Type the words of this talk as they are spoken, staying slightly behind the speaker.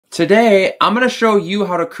Today, I'm going to show you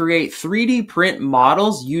how to create 3D print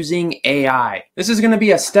models using AI. This is going to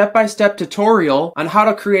be a step-by-step tutorial on how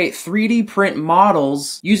to create 3D print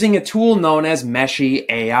models using a tool known as Meshy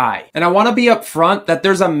AI. And I want to be upfront that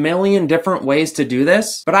there's a million different ways to do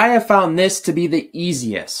this, but I have found this to be the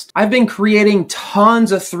easiest. I've been creating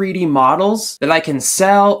tons of 3D models that I can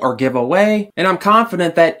sell or give away, and I'm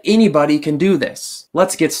confident that anybody can do this.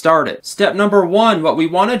 Let's get started. Step number one, what we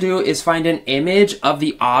want to do is find an image of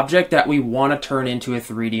the object that we want to turn into a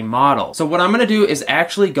 3D model. So what I'm going to do is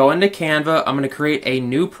actually go into Canva. I'm going to create a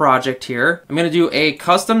new project here. I'm going to do a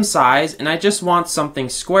custom size, and I just want something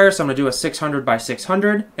square. So I'm going to do a 600 by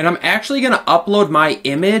 600, and I'm actually going to upload my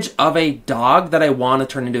image of a dog that I want to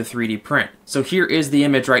turn into a 3D print. So here is the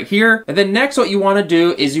image right here. And then next what you want to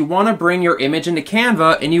do is you want to bring your image into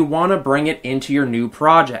Canva and you want to bring it into your new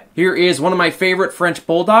project. Here is one of my favorite French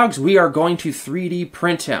bulldogs. We are going to 3D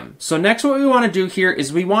print him. So next what we want to do here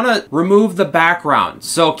is we want to remove the background.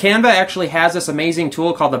 So Canva actually has this amazing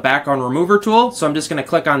tool called the background remover tool. So I'm just going to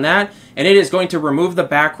click on that and it is going to remove the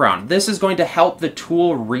background. This is going to help the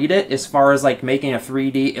tool read it as far as like making a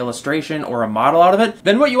 3D illustration or a model out of it.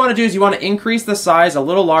 Then what you want to do is you want to increase the size a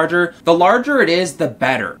little larger. The larger it is, the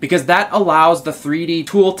better, because that allows the 3D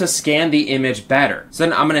tool to scan the image better. So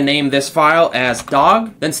then I'm going to name this file as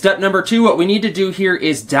dog. Then step number two, what we need to do here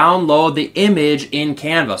is download the image in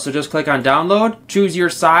Canva. So just click on download, choose your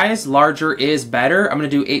size, larger is better. I'm going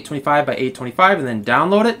to do 825 by 825 and then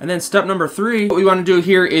download it. And then step number three, what we want to do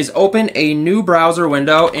here is open a new browser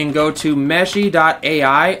window and go to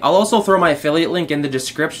Meshy.ai. I'll also throw my affiliate link in the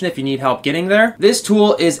description if you need help getting there. This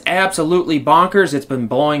tool is absolutely bonkers. It's been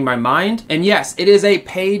blowing my mind. And yes, it is a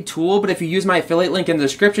paid tool, but if you use my affiliate link in the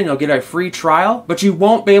description, you'll get a free trial, but you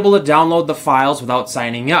won't be able to download the files without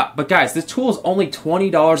signing up. But guys, this tool is only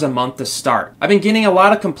 $20 a month to start. I've been getting a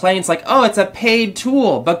lot of complaints like, oh, it's a paid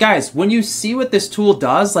tool. But guys, when you see what this tool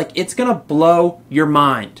does, like it's gonna blow your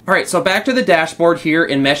mind. All right, so back to the dashboard here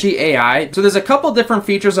in Meshy AI. So there's a couple different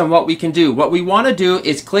features on what we can do. What we wanna do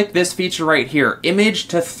is click this feature right here, image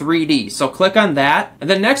to 3D. So click on that. And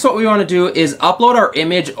then next what we wanna do is upload our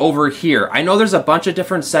image over here. I know there's a bunch of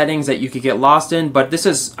different settings that you could get lost in, but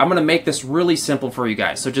I'm gonna make this really simple for you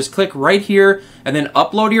guys. So just click right here and then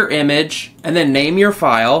upload your image and then name your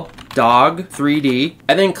file, dog 3D,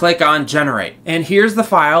 and then click on generate. And here's the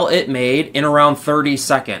file it made in around 30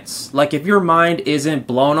 seconds. Like if your mind isn't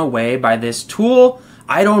blown away by this tool,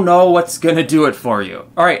 I don't know what's gonna do it for you.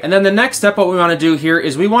 All right, and then the next step, what we wanna do here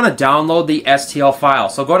is we wanna download the STL file.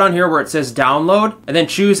 So go down here where it says download, and then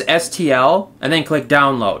choose STL, and then click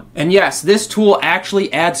download. And yes, this tool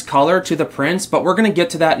actually adds color to the prints, but we're gonna get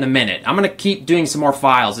to that in a minute. I'm gonna keep doing some more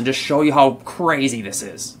files and just show you how crazy this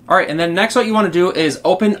is. All right, and then next what you wanna do is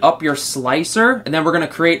open up your slicer, and then we're gonna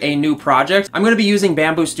create a new project. I'm gonna be using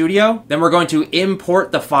Bamboo Studio. Then we're going to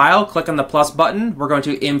import the file, click on the plus button. We're going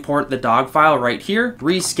to import the dog file right here.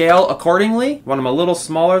 Rescale accordingly. Want them a little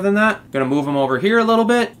smaller than that. Gonna move them over here a little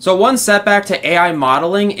bit. So one setback to AI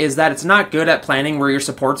modeling is that it's not good at planning where your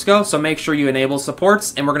supports go. So make sure you enable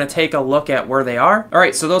supports, and we're gonna take a look at where they are. All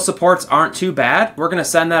right, so those supports aren't too bad. We're gonna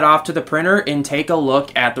send that off to the printer and take a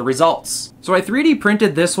look at the results. So I 3D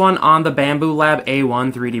printed this one on the Bamboo Lab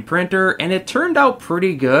A1 3D printer, and it turned out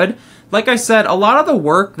pretty good. Like I said, a lot of the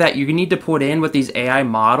work that you need to put in with these AI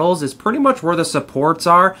models is pretty much where the supports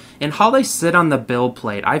are and how they sit on the build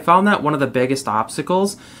plate. I found that one of the biggest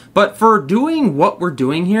obstacles. But for doing what we're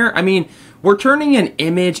doing here, I mean, we're turning an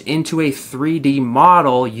image into a 3D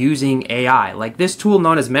model using AI. Like this tool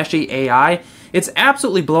known as Meshy AI, it's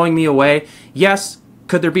absolutely blowing me away. Yes,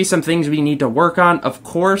 could there be some things we need to work on? Of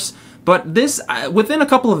course. But this, within a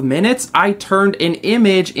couple of minutes, I turned an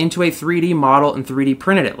image into a 3D model and 3D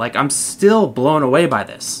printed it. Like, I'm still blown away by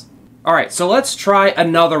this. All right, so let's try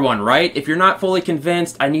another one, right? If you're not fully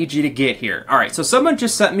convinced, I need you to get here. All right, so someone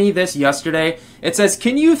just sent me this yesterday. It says,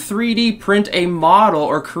 can you 3D print a model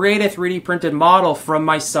or create a 3D printed model from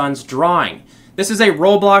my son's drawing? This is a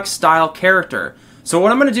Roblox style character. So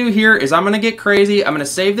what I'm gonna do here is I'm gonna get crazy. I'm gonna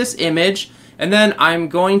save this image, and then I'm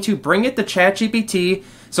going to bring it to ChatGPT.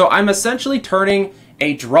 So I'm essentially turning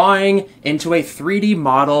a drawing into a 3D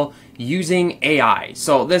model using AI.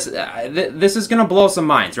 So this is gonna blow some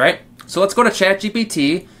minds, right? So let's go to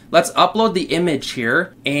ChatGPT. Let's upload the image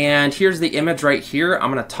here. And here's the image right here. I'm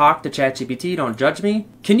gonna talk to ChatGPT, don't judge me.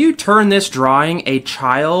 Can you turn this drawing a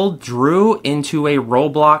child drew into a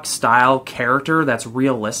Roblox style character that's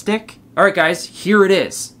realistic? All right guys, here it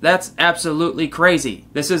is. That's absolutely crazy.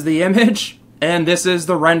 This is the image and this is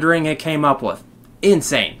the rendering it came up with.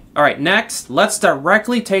 Insane. All right, next, let's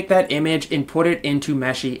directly take that image and put it into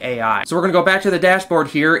Meshy AI. So we're gonna go back to the dashboard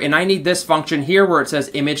here, and I need this function here where it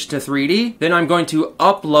says image to 3D. Then I'm going to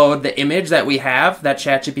upload the image that we have that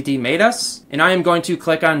ChatGPT made us, and I am going to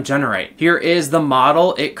click on generate. Here is the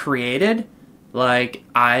model it created. Like,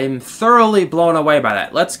 I'm thoroughly blown away by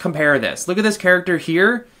that. Let's compare this. Look at this character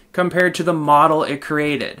here compared to the model it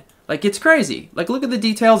created. Like, it's crazy. Like, look at the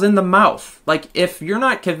details in the mouth. Like, if you're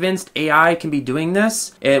not convinced AI can be doing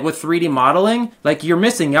this with 3D modeling, like, you're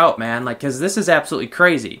missing out, man. Like, because this is absolutely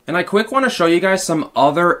crazy. And I quick want to show you guys some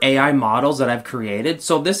other AI models that I've created.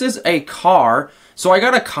 So this is a car. So I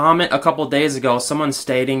got a comment a couple days ago, someone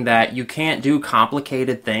stating that you can't do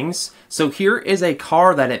complicated things. So here is a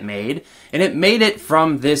car that it made, and it made it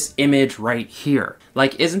from this image right here.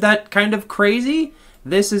 Like, isn't that kind of crazy?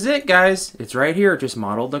 This is it, guys. It's right here. It just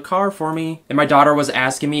modeled the car for me. And my daughter was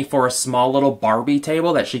asking me for a small little Barbie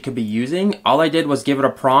table that she could be using. All I did was give it a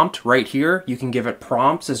prompt right here. You can give it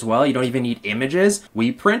prompts as well. You don't even need images.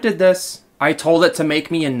 We printed this. I told it to make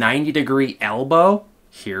me a 90-degree elbow.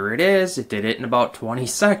 Here it is. It did it in about 20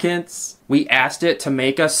 seconds. We asked it to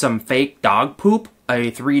make us some fake dog poop,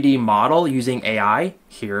 a 3D model using AI.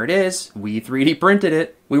 Here it is. We 3D printed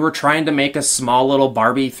it. We were trying to make a small little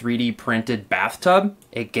Barbie 3D printed bathtub.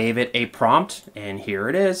 It gave it a prompt, and here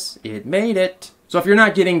it is. It made it. So if you're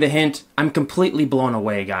not getting the hint, I'm completely blown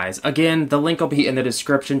away, guys. Again, the link will be in the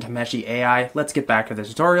description to Meshy AI. Let's get back to the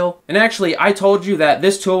tutorial. And actually, I told you that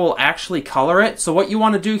this tool will actually color it. So what you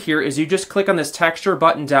want to do here is you just click on this texture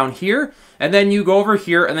button down here, and then you go over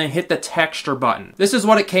here and then hit the texture button. This is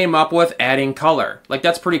what it came up with adding color. Like,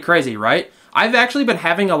 that's pretty crazy, right? I've actually been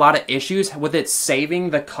having a lot of issues with it saving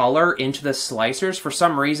the color into the slicers. For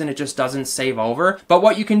some reason, it just doesn't save over. But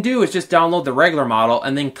what you can do is just download the regular model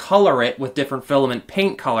and then color it with different filament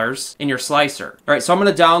paint colors in your slicer. All right, so I'm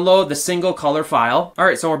gonna download the single color file. All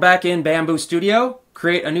right, so we're back in Bamboo Studio.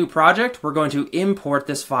 Create a new project. We're going to import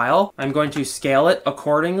this file. I'm going to scale it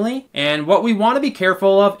accordingly. And what we want to be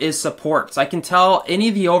careful of is supports. I can tell any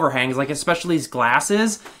of the overhangs, like especially these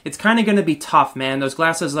glasses, it's kind of going to be tough, man. Those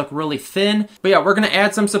glasses look really thin. But yeah, we're going to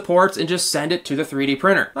add some supports and just send it to the 3D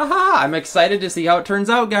printer. Aha! I'm excited to see how it turns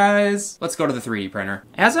out, guys. Let's go to the 3D printer.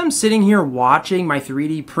 As I'm sitting here watching my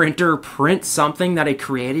 3D printer print something that I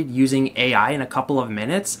created using AI in a couple of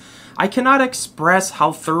minutes, I cannot express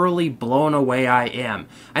how thoroughly blown away I am.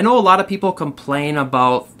 I know a lot of people complain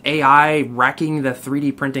about AI wrecking the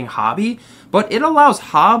 3D printing hobby, but it allows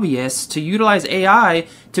hobbyists to utilize AI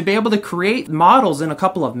to be able to create models in a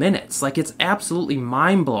couple of minutes. Like, it's absolutely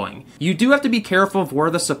mind-blowing. You do have to be careful of where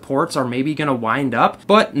the supports are maybe gonna wind up,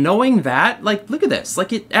 but knowing that, like, look at this.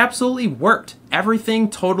 Like, it absolutely worked. Everything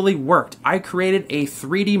totally worked. I created a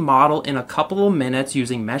 3D model in a couple of minutes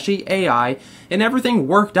using Meshy AI, and everything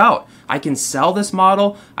worked out. I can sell this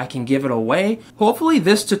model, I can give it away. Hopefully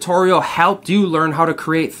this tutorial helped you learn how to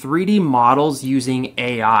create 3D models using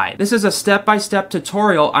AI. This is a step-by-step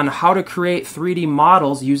tutorial on how to create 3D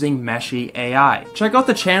models using Meshy AI. Check out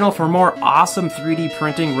the channel for more awesome 3D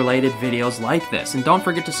printing related videos like this, and don't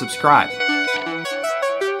forget to subscribe.